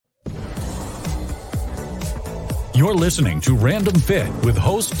You're listening to Random Fit with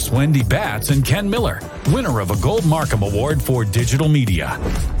hosts Wendy Batts and Ken Miller, winner of a Gold Markham Award for Digital Media.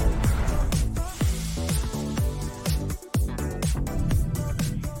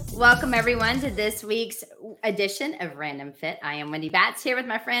 Welcome, everyone, to this week's edition of Random Fit. I am Wendy Batts here with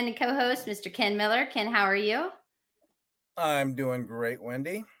my friend and co-host, Mr. Ken Miller. Ken, how are you? I'm doing great,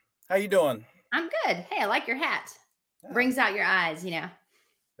 Wendy. How you doing? I'm good. Hey, I like your hat. Brings out your eyes, you know.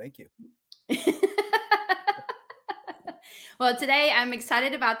 Thank you. Well, today I'm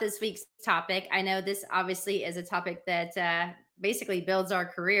excited about this week's topic. I know this obviously is a topic that basically builds our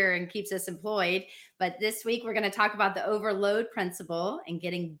career and keeps us employed. But this week we're going to talk about the overload principle and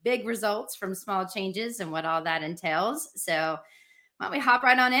getting big results from small changes and what all that entails. So why don't we hop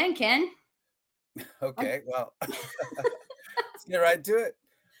right on in, Ken? Okay, well, let's get right to it.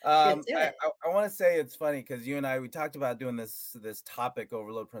 I want to say it's funny because you and I, we talked about doing this topic,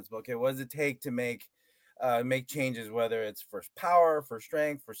 overload principle. Okay, what does it take to make changes, whether it's for power, for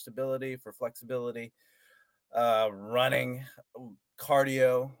strength, for stability, for flexibility, running,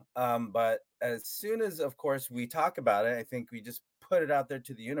 cardio. But as soon as, of course, we talk about it, I think we just put it out there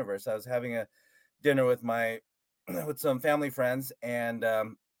to the universe. I was having a dinner with with some family friends, and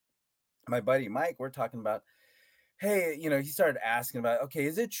my buddy Mike, we're talking about, hey, he started asking about, okay,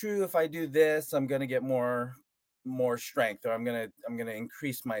 is it true if I do this, I'm going to get more strength, or I'm going to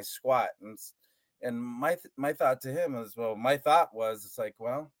increase my squat? And my thought to him was, it's like,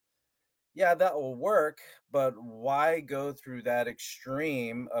 well, yeah, that will work, but why go through that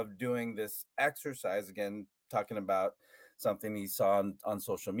extreme of doing this exercise? Again, talking about something he saw on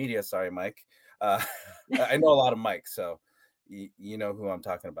social media. Sorry, Mike. I know a lot of Mikes, so you know who I'm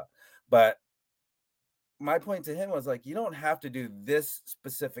talking about. But my point to him was like, you don't have to do this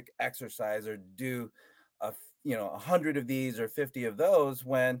specific exercise or do 100 of these or 50 of those,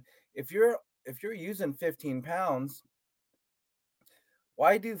 when if you're using 15 pounds,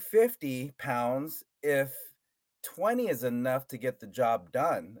 why do 50 pounds if 20 is enough to get the job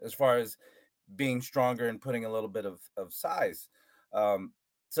done as far as being stronger and putting a little bit of size?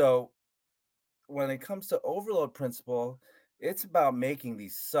 So when it comes to overload principle, it's about making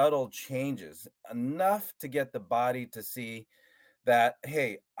these subtle changes enough to get the body to see that,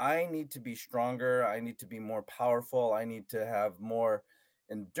 hey, I need to be stronger. I need to be more powerful. I need to have more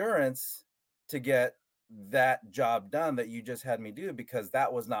endurance to get that job done that you just had me do, because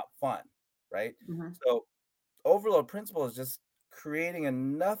that was not fun, right? Mm-hmm. So overload principle is just creating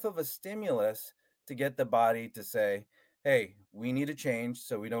enough of a stimulus to get the body to say, hey, we need to change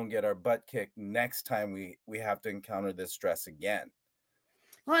so we don't get our butt kicked next time we have to encounter this stress again.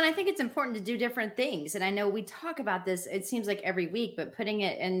 Well, and I think it's important to do different things. And I know we talk about this, it seems like every week, but putting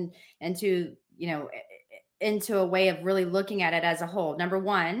it into a way of really looking at it as a whole. Number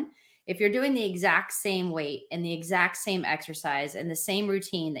one, if you're doing the exact same weight and the exact same exercise and the same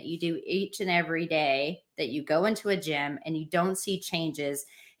routine that you do each and every day, that you go into a gym and you don't see changes,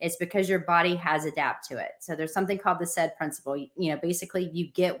 it's because your body has adapted to it. So there's something called the SAID principle. Basically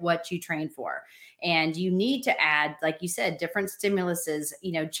you get what you train for, and you need to add, like you said, different stimuluses,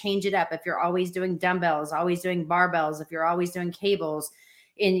 change it up. If you're always doing dumbbells, always doing barbells, if you're always doing cables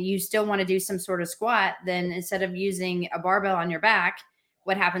and you still want to do some sort of squat, then instead of using a barbell on your back,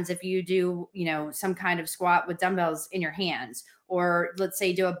 what happens if you do, some kind of squat with dumbbells in your hands? Or let's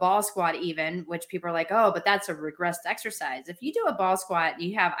say do a ball squat even, which people are like, oh, but that's a regressed exercise. If you do a ball squat,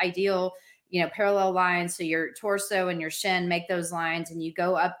 you have ideal, parallel lines. So your torso and your shin make those lines, and you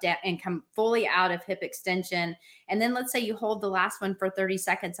go up, down, and come fully out of hip extension. And then let's say you hold the last one for 30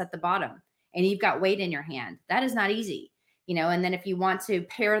 seconds at the bottom and you've got weight in your hand. That is not easy, and then if you want to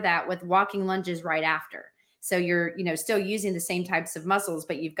pair that with walking lunges right after. So you're, still using the same types of muscles,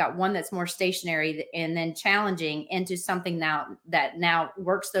 but you've got one that's more stationary and then challenging into something that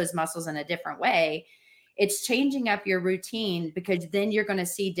works those muscles in a different way. It's changing up your routine, because then you're going to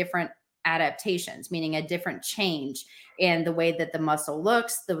see different adaptations, meaning a different change in the way that the muscle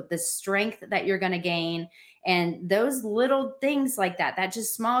looks, the strength that you're going to gain. And those little things like that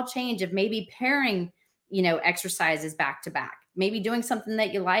just small change of maybe pairing, exercises back to back, maybe doing something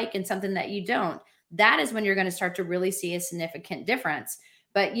that you like and something that you don't. That is when you're going to start to really see a significant difference.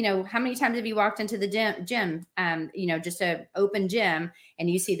 But, how many times have you walked into the gym, just an open gym, and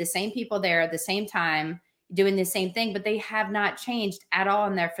you see the same people there at the same time doing the same thing, but they have not changed at all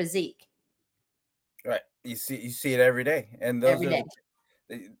in their physique. Right. You see it every day. And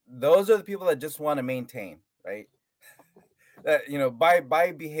those are the people that just want to maintain, right? That,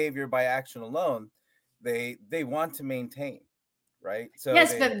 by behavior, by action alone, they want to maintain. right? So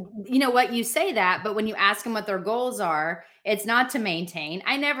yes, but you know what, you say that, but when you ask them what their goals are, it's not to maintain.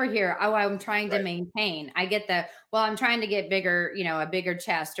 I never hear, oh, I'm trying to right, maintain. I get the, well, I'm trying to get bigger, you know, a bigger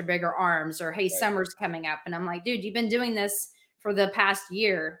chest or bigger arms, or hey, right, summer's coming up. And I'm like, dude, you've been doing this for the past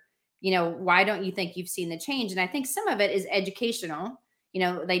year. You know, why don't you think you've seen the change? And I think some of it is educational. You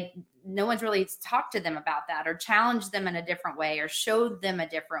know, no one's really talked to them about that or challenged them in a different way or showed them a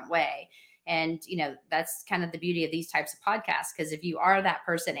different way. And, you know, that's kind of the beauty of these types of podcasts. Because if you are that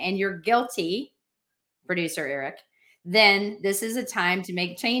person and you're guilty, producer Eric, then this is a time to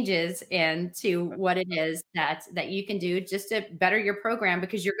make changes and to what it is that you can do just to better your program,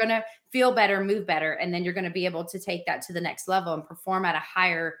 because you're going to feel better, move better, and then you're going to be able to take that to the next level and perform at a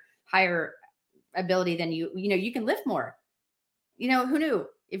higher ability than you know, you can lift more. You know, who knew?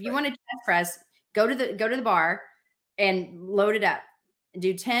 If you right. want to chest press, go to the bar and load it up and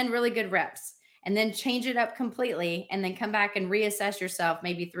do 10 really good reps, and then change it up completely, and then come back and reassess yourself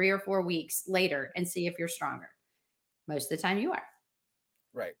maybe 3 or 4 weeks later and see if you're stronger. Most of the time you are.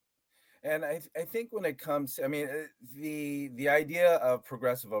 Right. And I think when it comes to, I mean, the idea of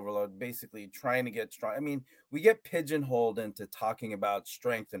progressive overload, basically trying to get strong. I mean, we get pigeonholed into talking about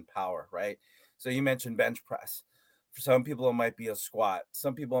strength and power, right? So you mentioned bench press. For some people, it might be a squat.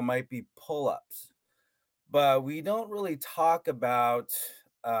 Some people, it might be pull-ups. But we don't really talk about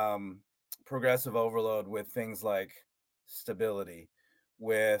um, progressive overload with things like stability,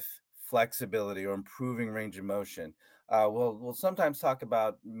 with flexibility, or improving range of motion. We'll sometimes talk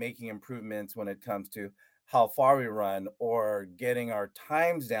about making improvements when it comes to how far we run, or getting our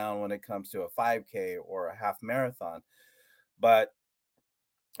times down when it comes to a 5K or a half marathon. But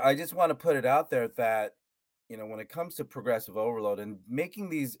I just want to put it out there that, you know, when it comes to progressive overload and making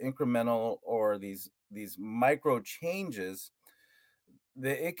these incremental, or these micro changes,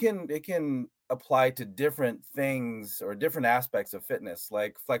 it can apply to different things or different aspects of fitness,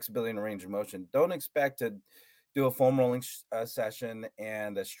 like flexibility and range of motion. Don't expect to do a foam rolling session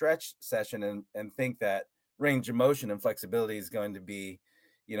and a stretch session, and think that range of motion and flexibility is going to be,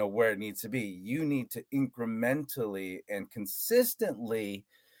 you know, where it needs to be. You need to incrementally and consistently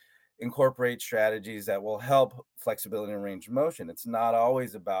incorporate strategies that will help flexibility and range of motion. It's not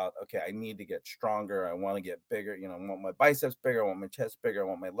always about, okay, I need to get stronger, I want to get bigger, you know, I want my biceps bigger, I want my chest bigger, I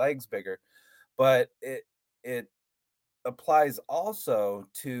want my legs bigger. But it applies also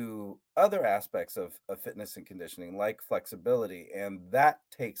to other aspects of fitness and conditioning, like flexibility. And that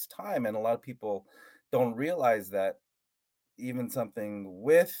takes time. And a lot of people don't realize that even something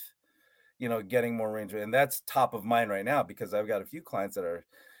with, you know, getting more range, and that's top of mind right now, because I've got a few clients that are,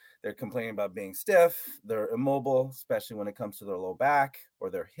 they're complaining about being stiff, they're immobile, especially when it comes to their low back or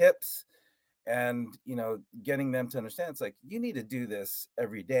their hips. And, you know, getting them to understand, it's like, you need to do this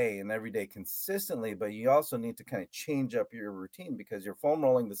every day and every day consistently, but you also need to kind of change up your routine, because you're foam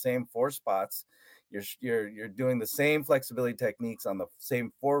rolling the same 4 spots, you're doing the same flexibility techniques on the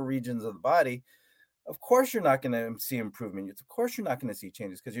same 4 regions of the body. Of course you're not going to see improvement. Of course you're not going to see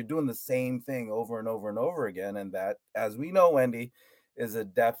changes, because you're doing the same thing over and over and over again. And that, as we know, Wendy, is a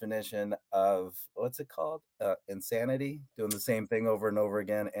definition of, what's it called? Insanity. Doing the same thing over and over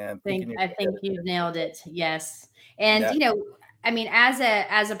again and thinking you're I gonna think get you've it. nailed it. Yes. And Yeah, you know, I mean, as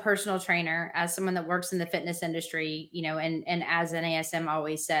a personal trainer, as someone that works in the fitness industry, you know, and as an ASM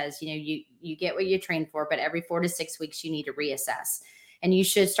always says, you know, you get what you train for, but every 4 to 6 weeks you need to reassess. And you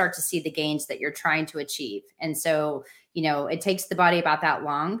should start to see the gains that you're trying to achieve. And so, you know, it takes the body about that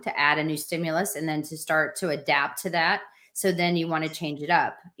long to add a new stimulus and then to start to adapt to that. So then you want to change it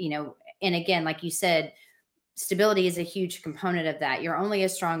up, you know. And again, like you said, stability is a huge component of that. You're only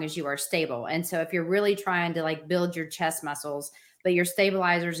as strong as you are stable. And so if you're really trying to like build your chest muscles, but your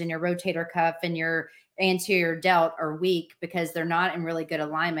stabilizers and your rotator cuff and your anterior delt are weak because they're not in really good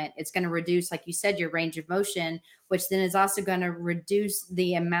alignment, it's going to reduce, like you said, your range of motion, which then is also going to reduce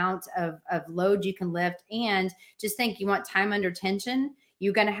the amount of load you can lift. And just think, you want time under tension,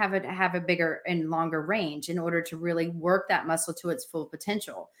 you're going to have a bigger and longer range in order to really work that muscle to its full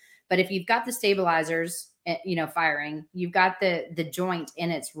potential. But if you've got the stabilizers, you know, firing, you've got the joint in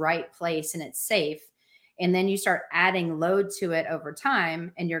its right place and it's safe, and then you start adding load to it over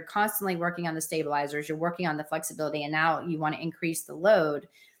time, and you're constantly working on the stabilizers, you're working on the flexibility, and now you want to increase the load.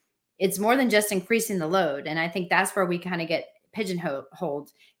 It's more than just increasing the load. And I think that's where we kind of get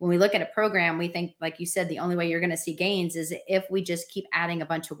pigeonholed. When we look at a program, we think, like you said, the only way you're going to see gains is if we just keep adding a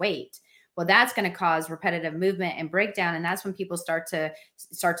bunch of weight. Well, that's going to cause repetitive movement and breakdown. And that's when people start to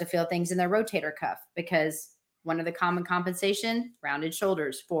feel things in their rotator cuff, because one of the common compensation, rounded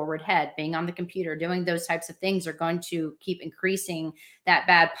shoulders, forward head, being on the computer, doing those types of things are going to keep increasing that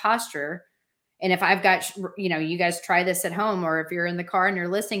bad posture. And if I've got, you guys try this at home, or if you're in the car and you're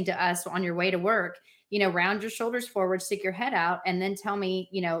listening to us on your way to work, round your shoulders forward, stick your head out, and then tell me,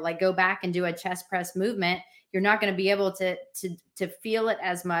 like go back and do a chest press movement. You're not going to be able to feel it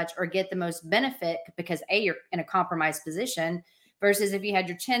as much or get the most benefit, because you're in a compromised position, versus if you had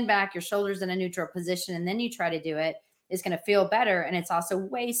your chin back, your shoulders in a neutral position, and then you try to do it, it's going to feel better. And it's also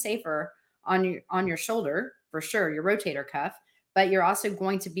way safer on your shoulder, for sure, your rotator cuff, but you're also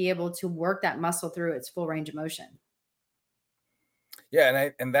going to be able to work that muscle through its full range of motion. Yeah,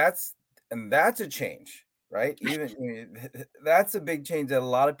 and that's a change, right? Even that's a big change that a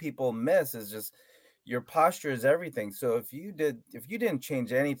lot of people miss, is just your posture is everything. So if you didn't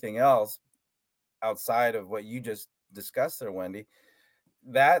change anything else outside of what you just discussed there, Wendy,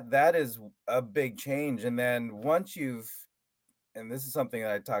 that is a big change. And then once and this is something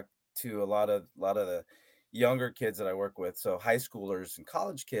that I talk to a lot of the younger kids that I work with, so high schoolers and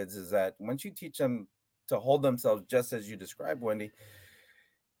college kids, is that once you teach them to hold themselves just as you described, Wendy,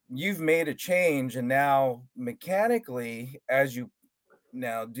 you've made a change. And now mechanically, as you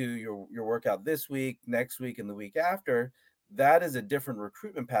now do your workout this week, next week, and the week after, that is a different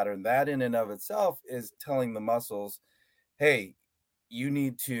recruitment pattern. That in and of itself is telling the muscles, hey, you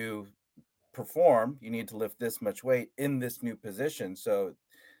need to perform, you need to lift this much weight in this new position. So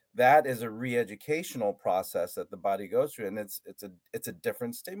that is a re-educational process that the body goes through, and it's a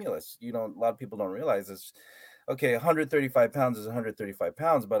different stimulus. A lot of people don't realize this. Okay, 135 pounds is 135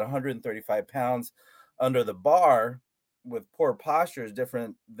 pounds, but 135 pounds under the bar with poor posture is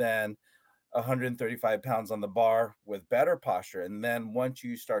different than 135 pounds on the bar with better posture. And then once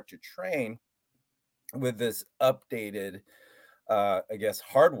you start to train with this updated,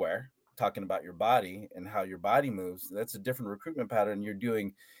 hardware, talking about your body and how your body moves, that's a different recruitment pattern.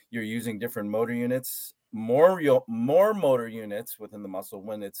 You're using different motor units, more motor units within the muscle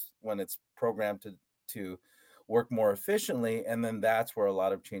when it's programmed to work more efficiently. And then that's where a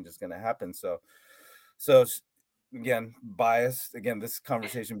lot of change is going to happen. So again, this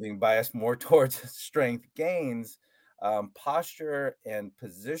conversation being biased more towards strength gains, posture and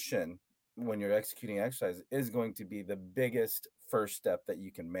position when you're executing exercise is going to be the biggest first step that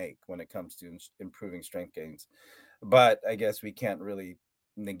you can make when it comes to improving strength gains. But I guess we can't really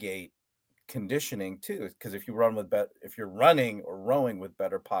negate conditioning too, because if you're running or rowing with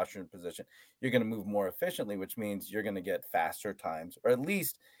better posture and position, you're going to move more efficiently, which means you're going to get faster times, or at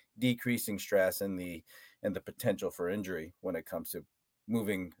least decreasing stress and the potential for injury when it comes to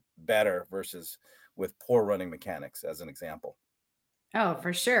moving better versus with poor running mechanics, as an example. Oh,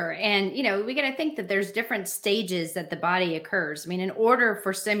 for sure. And, we got to think that there's different stages that the body occurs. I mean, in order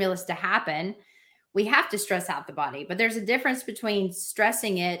for stimulus to happen, we have to stress out the body, but there's a difference between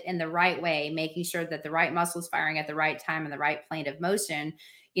stressing it in the right way, making sure that the right muscle is firing at the right time and the right plane of motion,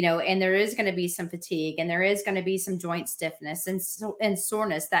 and there is going to be some fatigue, and there is going to be some joint stiffness and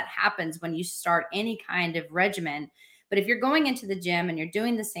soreness that happens when you start any kind of regimen. But if you're going into the gym and you're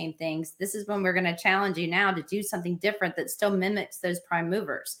doing the same things, this is when we're going to challenge you now to do something different that still mimics those prime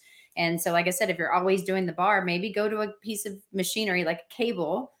movers. And so, like I said, if you're always doing the bar, maybe go to a piece of machinery like a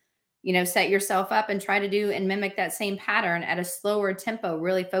cable, set yourself up and try to do and mimic that same pattern at a slower tempo,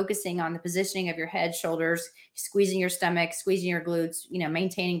 really focusing on the positioning of your head, shoulders, squeezing your stomach, squeezing your glutes,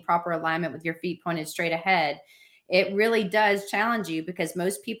 maintaining proper alignment with your feet pointed straight ahead. It really does challenge you, because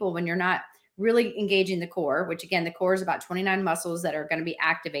most people, when you're not really engaging the core, which again, the core is about 29 muscles that are going to be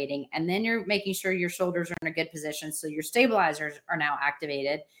activating. And then you're making sure your shoulders are in a good position, so your stabilizers are now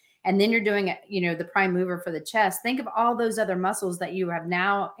activated. And then you're doing, the prime mover for the chest. Think of all those other muscles that you have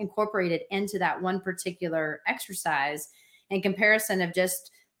now incorporated into that one particular exercise, in comparison of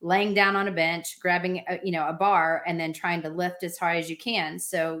just laying down on a bench, grabbing, a bar, and then trying to lift as high as you can.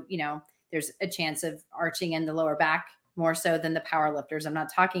 So, there's a chance of arching in the lower back more so than the power lifters. I'm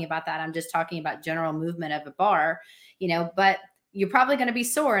not talking about that. I'm just talking about general movement of a bar, but you're probably going to be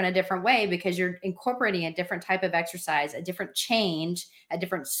sore in a different way, because you're incorporating a different type of exercise, a different change, a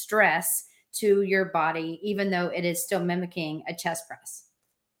different stress to your body, even though it is still mimicking a chest press.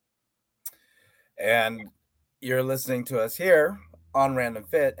 And you're listening to us here on Random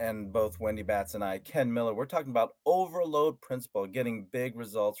Fit, and both Wendy Batts and I, Ken Miller, we're talking about overload principle, getting big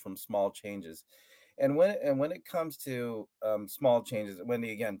results from small changes. And when it comes to small changes,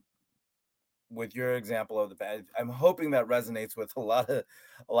 Wendy, again, with your example of the bad, I'm hoping that resonates with a lot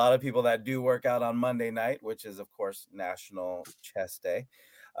of people that do work out on Monday night, which is of course National Chest Day.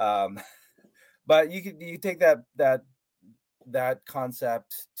 But you take that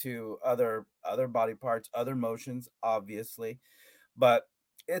concept to other body parts, other motions, obviously, but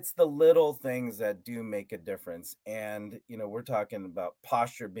it's the little things that do make a difference. And, we're talking about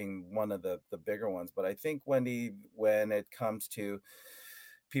posture being one of the bigger ones. But I think, Wendy, when it comes to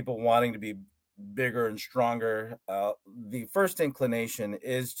people wanting to be bigger and stronger, the first inclination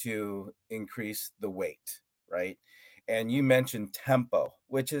is to increase the weight, right? And you mentioned tempo,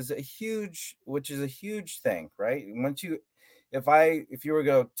 which is a huge thing, right? If you were to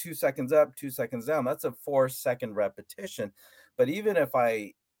go 2 seconds up, 2 seconds down, that's a 4 second repetition. But even if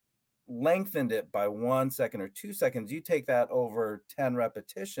I lengthened it by 1 second or 2 seconds, you take that over 10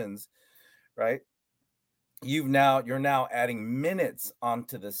 repetitions, right? You're now adding minutes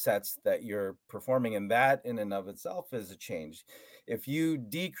onto the sets that you're performing, and that in and of itself is a change. If you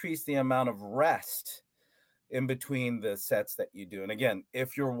decrease the amount of rest in between the sets that you do, and again,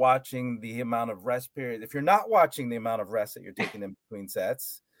 if you're watching the amount of rest period, if you're not watching the amount of rest that you're taking in between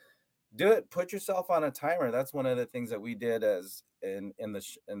sets, do it. Put yourself on a timer. That's one of the things that we did as in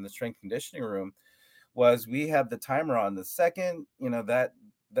the strength conditioning room, was we have the timer on. The second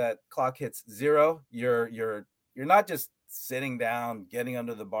that clock hits zero, you're not just sitting down, getting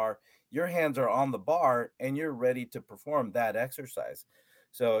under the bar. Your hands are on the bar and you're ready to perform that exercise.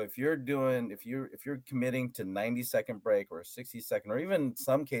 So if you're committing to 90-second break or a 60-second, or even in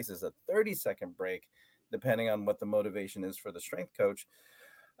some cases a 30-second break, depending on what the motivation is for the strength coach,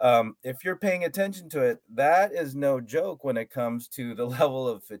 if you're paying attention to it, that is no joke when it comes to the level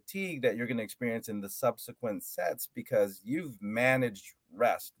of fatigue that you're going to experience in the subsequent sets, because you've managed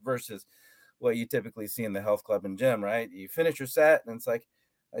rest versus what you typically see in the health club and gym, right? You finish your set and it's like,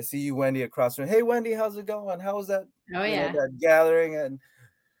 I see you, Wendy, across from, hey, Wendy, how's it going? How was that? Oh, yeah. That gathering? And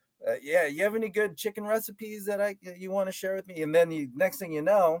yeah, you have any good chicken recipes that you want to share with me? And then next thing you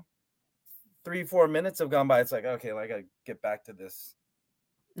know, 3-4 minutes have gone by. It's like, okay, I got to get back to this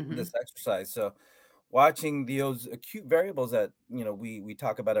exercise. So watching those acute variables that we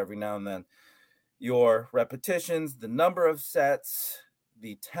talk about every now and then, your repetitions, the number of sets,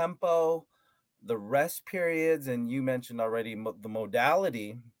 the tempo, the rest periods, and you mentioned already the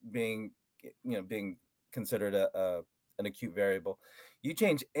modality being considered an acute variable. You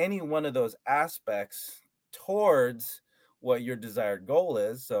change any one of those aspects towards what your desired goal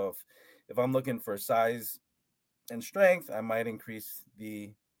is. So if I'm looking for size and strength, I might increase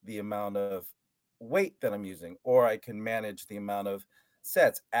the amount of weight that I'm using, or I can manage the amount of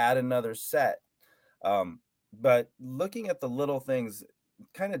sets, add another set. But looking at the little things,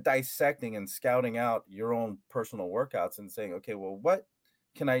 kind of dissecting and scouting out your own personal workouts and saying, okay, well, what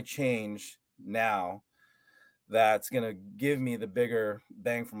can I change now that's going to give me the bigger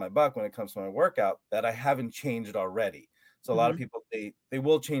bang for my buck when it comes to my workout that I haven't changed already? So a lot of people, they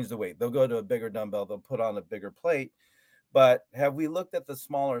will change the weight. They'll go to a bigger dumbbell, they'll put on a bigger plate. But have we looked at the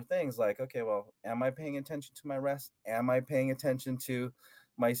smaller things like, okay, well, am I paying attention to my rest? Am I paying attention to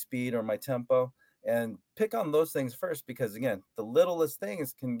my speed or my tempo? And pick on those things first, because again, the littlest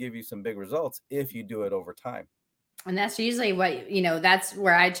things can give you some big results if you do it over time. And that's usually what, that's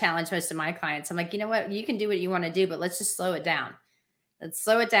where I challenge most of my clients. I'm like, you know what, you can do what you want to do, but let's just slow it down. Let's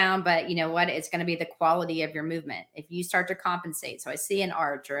slow it down. But you know what? It's going to be the quality of your movement. If you start to compensate, so I see an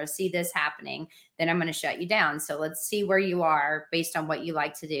arch or I see this happening, then I'm going to shut you down. So let's see where you are based on what you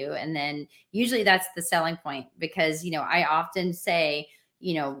like to do. And then usually that's the selling point, because, I often say,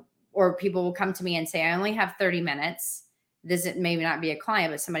 or people will come to me and say, I only have 30 minutes. This maybe not be a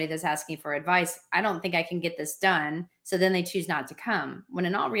client, but somebody that's asking for advice. I don't think I can get this done. So then they choose not to come. When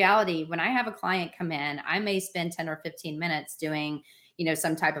in all reality, when I have a client come in, I may spend 10 or 15 minutes doing,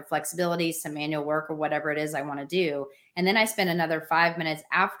 some type of flexibility, some manual work, or whatever it is I want to do. And then I spend another 5 minutes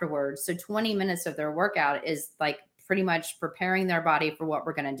afterwards. So 20 minutes of their workout is like pretty much preparing their body for what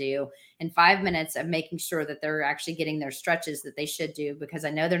we're going to do, and 5 minutes of making sure that they're actually getting their stretches that they should do, because I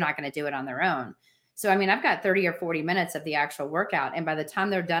know they're not going to do it on their own. So, I mean, I've got 30 or 40 minutes of the actual workout. And by the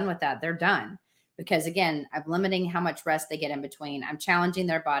time they're done with that, they're done. Because again, I'm limiting how much rest they get in between. I'm challenging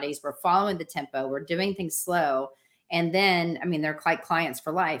their bodies. We're following the tempo. We're doing things slow. And then, I mean, they're like clients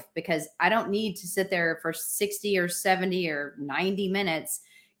for life, because I don't need to sit there for 60 or 70 or 90 minutes,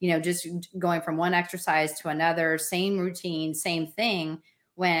 just going from one exercise to another, same routine, same thing,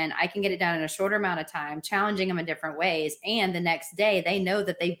 when I can get it done in a shorter amount of time, challenging them in different ways. And the next day they know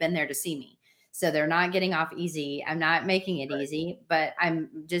that they've been there to see me. So they're not getting off easy. I'm not making it easy, but I'm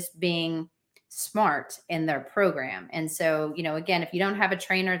just being smart in their program. And so, again, if you don't have a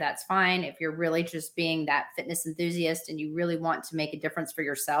trainer, that's fine. If you're really just being that fitness enthusiast and you really want to make a difference for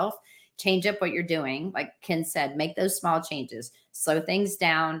yourself, change up what you're doing. Like Ken said, make those small changes, slow things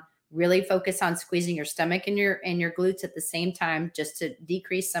down, really focus on squeezing your stomach and your glutes at the same time, just to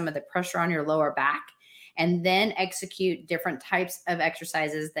decrease some of the pressure on your lower back. and then execute different types of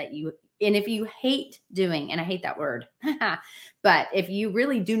exercises that you, and if you hate doing, and I hate that word, but if you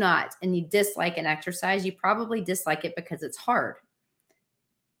really do not and you dislike an exercise, you probably dislike it because it's hard.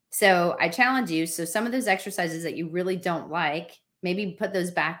 So I challenge you. So some of those exercises that you really don't like, maybe put those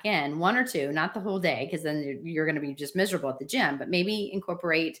back in, one or two, not the whole day, because then you're going to be just miserable at the gym, but maybe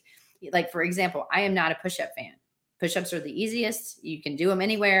incorporate, like, for example, I am not a push-up fan. Push-ups are the easiest. You can do them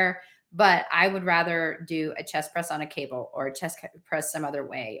anywhere, but I would rather do a chest press on a cable or a chest press some other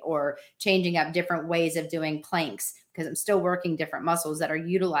way, or changing up different ways of doing planks, because I'm still working different muscles that are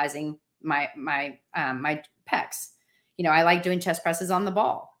utilizing my pecs. You know, I like doing chest presses on the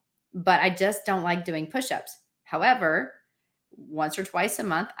ball, but I just don't like doing push-ups. However, once or twice a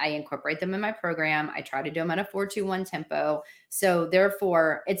month, I incorporate them in my program. I try to do them at a 4-2-1 tempo. So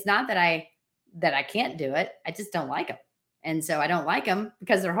therefore, it's not that I can't do it. I just don't like them. And so I don't like them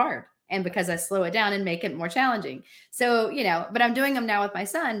because they're hard and because I slow it down and make it more challenging. So, you know, but I'm doing them now with my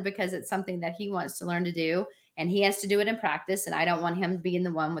son because it's something that he wants to learn to do, and he has to do it in practice. And I don't want him being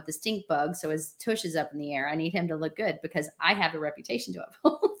the one with the stink bug. So his tush is up in the air. I need him to look good because I have a reputation to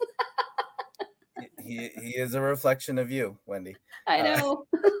uphold. He is a reflection of you, Wendy. I know.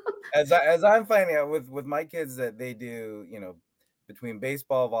 As I'm finding out with my kids that they do, you know, between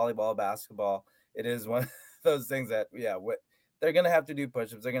baseball, volleyball, basketball, it is one of those things that, yeah, they're going to have to do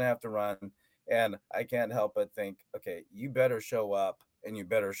push-ups. They're going to have to run. And I can't help but think, okay, you better show up, and you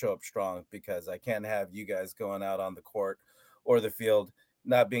better show up strong, because I can't have you guys going out on the court or the field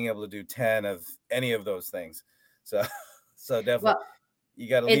not being able to do 10 of any of those things. So definitely, well, you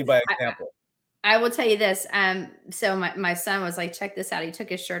got to lead by example. I will tell you this. So my son was like, check this out. He took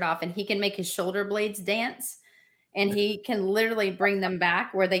his shirt off, and he can make his shoulder blades dance, and he can literally bring them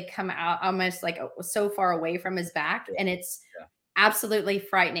back where they come out almost like so far away from his back. And it's absolutely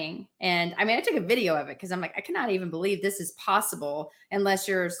frightening. And I mean, I took a video of it because I'm like, I cannot even believe this is possible unless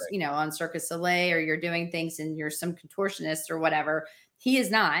you're, you know, on Cirque du Soleil or you're doing things and you're some contortionist or whatever. He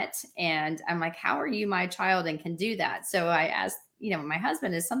is not. And I'm like, how are you my child and can do that? So I asked, you know, my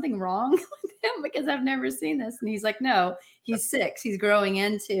husband, is something wrong with him? Because I've never seen this. And he's like, no, he's 6. He's growing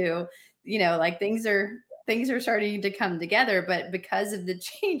into, you know, like things are starting to come together. But because of the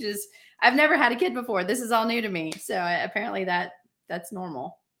changes, I've never had a kid before. This is all new to me. So apparently that's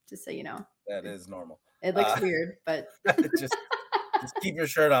normal. Just so you know. That is normal. It looks weird, but just keep your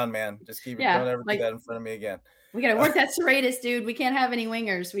shirt on, man. Just keep it. Don't ever do that in front of me again. We got to work that serratus, dude. We can't have any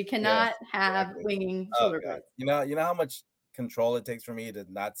wingers. We cannot have winging shoulder blades. You know how much control it takes for me to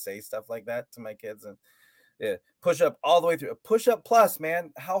not say stuff like that to my kids. And push up all the way through. A push up plus,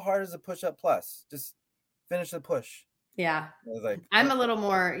 man. How hard is a push up plus? Just finish the push. Yeah. Like, I'm a little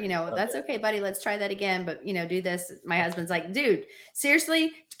more, you know, that's okay, buddy. Let's try that again. But, you know, do this. My husband's like, dude,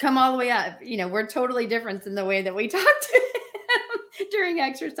 seriously, come all the way up. You know, we're totally different in the way that we talk to him during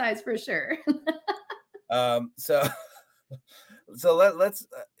exercise, for sure. So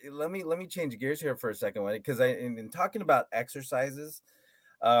let me change gears here for a second, because in talking about exercises,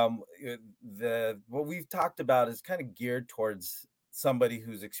 what we've talked about is kind of geared towards somebody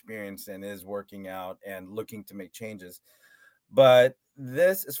who's experienced and is working out and looking to make changes. But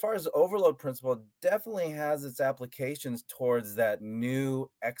this, as far as the overload principle, definitely has its applications towards that new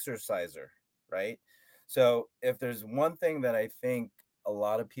exerciser, right? So if there's one thing that I think a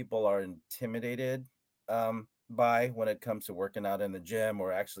lot of people are intimidated by when it comes to working out in the gym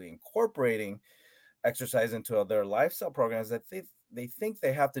or actually incorporating exercise into their lifestyle programs, that they think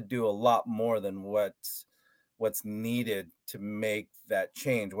they have to do a lot more than what's needed to make that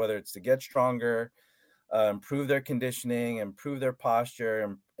change, whether it's to get stronger, improve their conditioning, improve their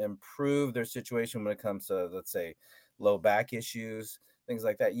posture, improve their situation when it comes to, let's say, low back issues, things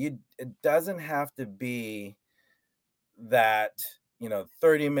like that. It doesn't have to be that,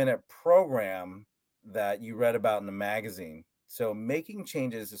 30-minute program that you read about in the magazine. So making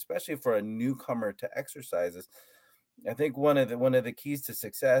changes, especially for a newcomer to exercises, I think one of the keys to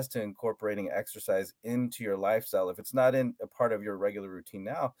success to incorporating exercise into your lifestyle, if it's not in a part of your regular routine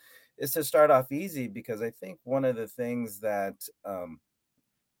now, is to start off easy. Because I think one of the things that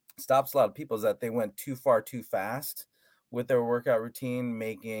stops a lot of people is that they went too far too fast with their workout routine,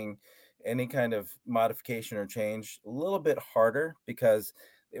 making any kind of modification or change a little bit harder, because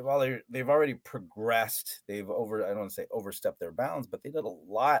they've already progressed. I don't want to say overstepped their bounds, but they did a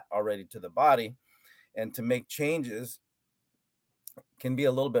lot already to the body. And to make changes can be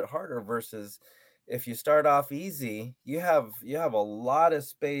a little bit harder, versus if you start off easy, you have a lot of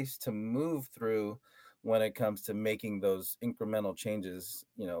space to move through when it comes to making those incremental changes,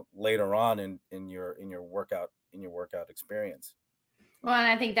 later on in your workout experience. Well, and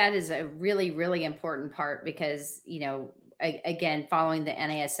I think that is a really, really important part because, again, following the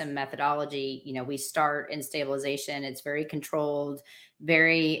NASM methodology, we start in stabilization. It's very controlled,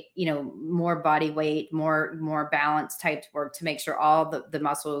 very, more body weight, more balance type work to make sure all the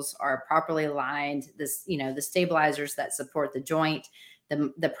muscles are properly aligned. The stabilizers that support the joint,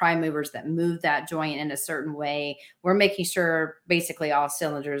 the prime movers that move that joint in a certain way. We're making sure basically all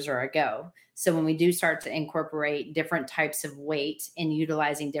cylinders are a go. So when we do start to incorporate different types of weight and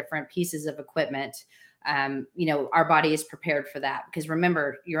utilizing different pieces of equipment, our body is prepared for that. Because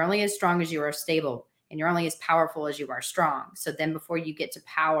remember, you're only as strong as you are stable, and you're only as powerful as you are strong. So then before you get to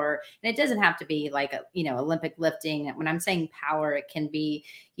power, and it doesn't have to be like Olympic lifting. When I'm saying power, it can be,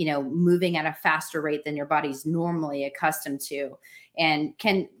 moving at a faster rate than your body's normally accustomed to. And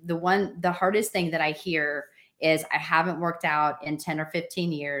the hardest thing that I hear is I haven't worked out in 10 or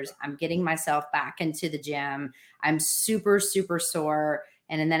 15 years. I'm getting myself back into the gym. I'm super, super sore.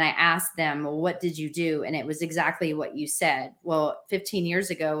 And then I asked them, well, what did you do? And it was exactly what you said. Well, 15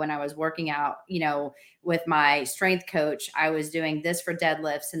 years ago, when I was working out, with my strength coach, I was doing this for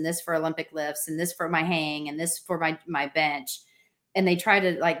deadlifts and this for Olympic lifts and this for my hang and this for my bench. And they try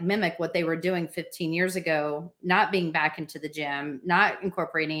to like mimic what they were doing 15 years ago, not being back into the gym, not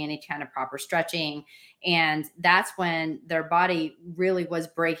incorporating any kind of proper stretching. And that's when their body really was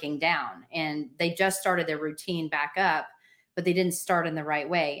breaking down, and they just started their routine back up, but they didn't start in the right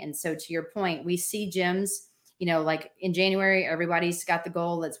way. And so to your point, we see gyms, like in January, everybody's got the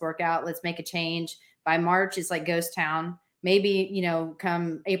goal, let's work out, let's make a change. By March, it's like ghost town. Maybe,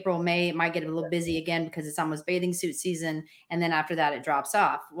 come April, May, it might get a little busy again because it's almost bathing suit season. And then after that, it drops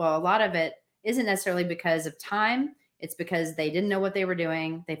off. Well, a lot of it isn't necessarily because of time. It's because they didn't know what they were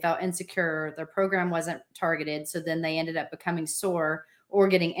doing. They felt insecure. Their program wasn't targeted. So then they ended up becoming sore or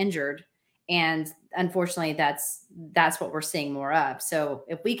getting injured. And unfortunately, that's what we're seeing more of. So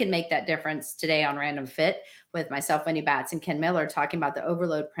if we can make that difference today on Random Fit with myself, Wendy Batts, and Ken Miller talking about the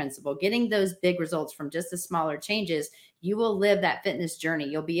overload principle, getting those big results from just the smaller changes, you will live that fitness journey.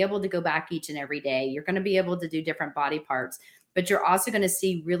 You'll be able to go back each and every day. You're going to be able to do different body parts, but you're also going to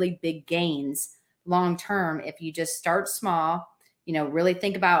see really big gains long term if you just start small, really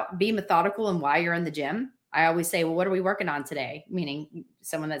think about, be methodical and why you're in the gym. I always say, well, what are we working on today? Meaning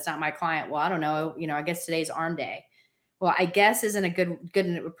someone that's not my client. Well, I don't know. I guess today's arm day. Well, I guess isn't a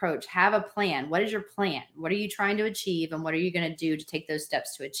good approach. Have a plan. What is your plan? What are you trying to achieve? And what are you going to do to take those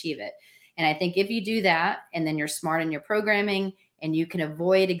steps to achieve it? And I think if you do that, and then you're smart in your programming and you can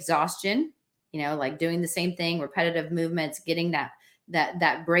avoid exhaustion, like doing the same thing, repetitive movements, getting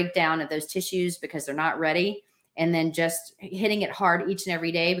that breakdown of those tissues because they're not ready. And then just hitting it hard each and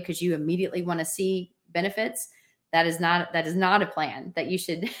every day because you immediately want to see benefits. That is not a plan that you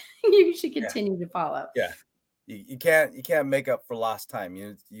should continue to follow. Yeah. You can't make up for lost time.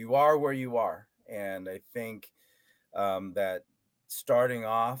 You are where you are. And I think that starting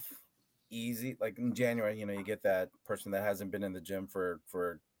off easy, like in January, you get that person that hasn't been in the gym for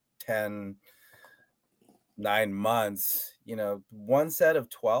 9 months, one set of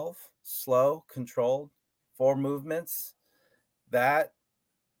 12 slow, controlled, 4 movements, that,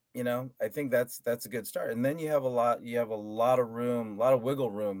 I think that's a good start. And then you have a lot of room, a lot of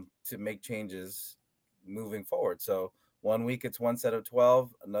wiggle room to make changes moving forward. So one week it's 1 set of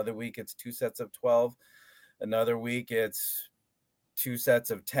 12, another week it's 2 sets of 12, another week it's 2 sets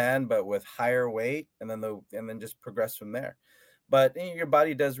of 10, but with higher weight, and then just progress from there. But your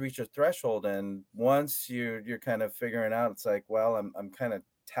body does reach a threshold, and once you're kind of figuring out, it's like, well, I'm kind of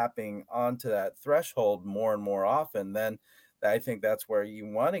tapping onto that threshold more and more often. Then I think that's where you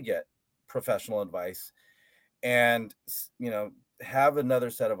want to get professional advice, and have another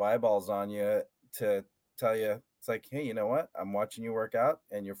set of eyeballs on you to tell you, it's like, hey, you know what? I'm watching you work out,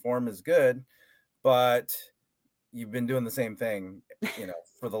 and your form is good, but you've been doing the same thing,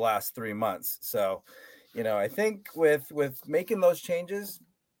 for the last 3 months. So, I think with making those changes,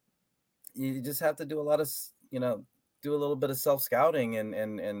 you just have to do a lot of, do a little bit of self-scouting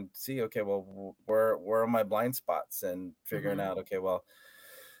and see, okay, well, where are my blind spots, and figuring out,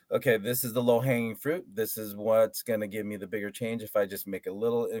 okay, this is the low-hanging fruit. This is what's going to give me the bigger change if I just make a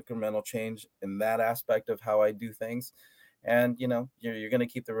little incremental change in that aspect of how I do things. And, you're going to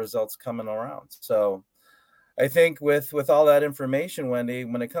keep the results coming around. So I think with all that information, Wendy,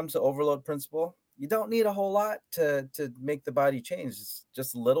 when it comes to overload principle, you don't need a whole lot to make the body change. It's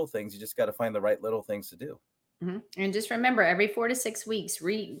just little things. You just got to find the right little things to do. Mm-hmm. And just remember, every 4 to 6 weeks,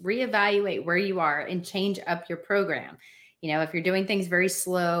 reevaluate where you are and change up your program. If you're doing things very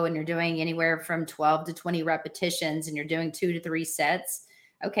slow and you're doing anywhere from 12 to 20 repetitions and you're doing 2 to 3 sets,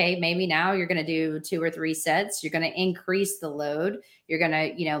 Okay, maybe now you're going to do 2 or 3 sets. You're going to increase the load. You're going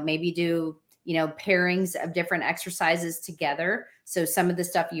to, maybe do, pairings of different exercises together. So some of the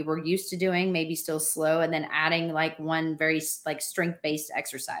stuff you were used to doing, maybe still slow, and then adding like one very like strength-based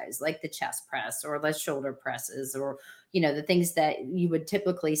exercise, like the chest press or the shoulder presses, or, the things that you would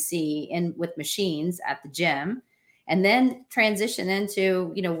typically see in with machines at the gym. And then transition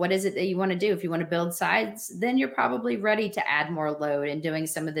into, what is it that you want to do? If you want to build sides, then you're probably ready to add more load and doing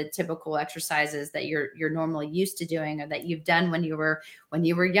some of the typical exercises that you're normally used to doing, or that you've done when you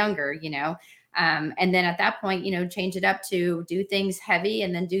were younger. And then at that point, change it up to do things heavy,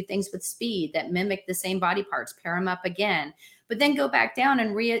 and then do things with speed that mimic the same body parts, pair them up again, but then go back down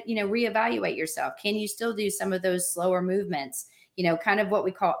and reevaluate yourself. Can you still do some of those slower movements? Kind of what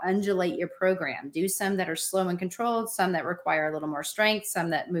we call undulate your program. Do some that are slow and controlled, some that require a little more strength, some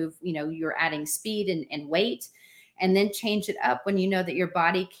that move, you're adding speed and weight, and then change it up when you know that your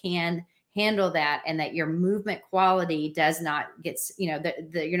body can handle that, and that your movement quality does not get,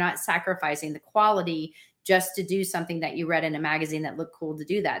 that you're not sacrificing the quality just to do something that you read in a magazine that looked cool to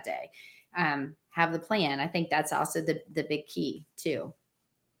do that day. Have the plan. I think that's also the big key too.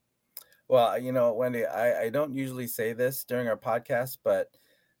 Well, Wendy, I don't usually say this during our podcast, but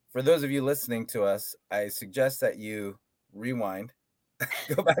for those of you listening to us, I suggest that you rewind,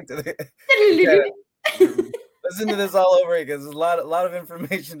 go back to listen to this all over again, because there's a lot of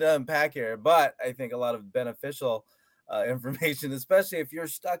information to unpack here, but I think a lot of beneficial information, especially if you're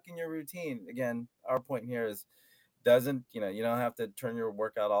stuck in your routine. Again, our point here is you don't have to turn your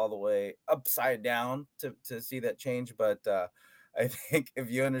workout all the way upside down to see that change, but I think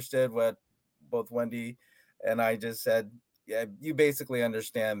if you understood what both Wendy and I just said, yeah, you basically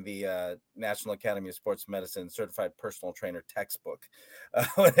understand the National Academy of Sports Medicine Certified Personal Trainer textbook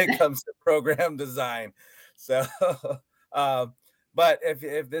when it comes to program design. So, but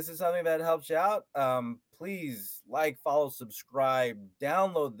if this is something that helps you out, please like, follow, subscribe,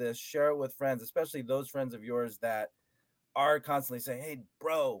 download this, share it with friends, especially those friends of yours that are constantly saying, hey,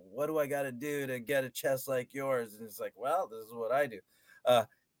 bro, what do I got to do to get a chest like yours? And it's like, well, this is what I do.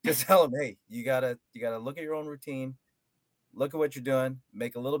 Just tell them, hey, you gotta look at your own routine, look at what you're doing,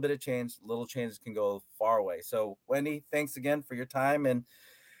 make a little bit of change. Little changes can go far away. So Wendy, thanks again for your time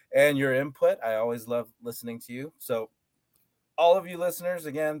and your input. I always love listening to you. So all of you listeners,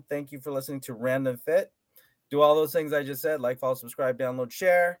 again, thank you for listening to Random Fit. Do all those things I just said, like, follow, subscribe, download,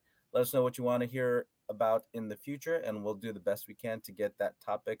 share. Let us know what you want to hear about in the future, and we'll do the best we can to get that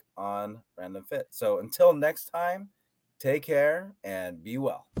topic on Random Fit. So until next time, take care and be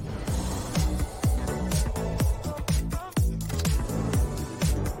well.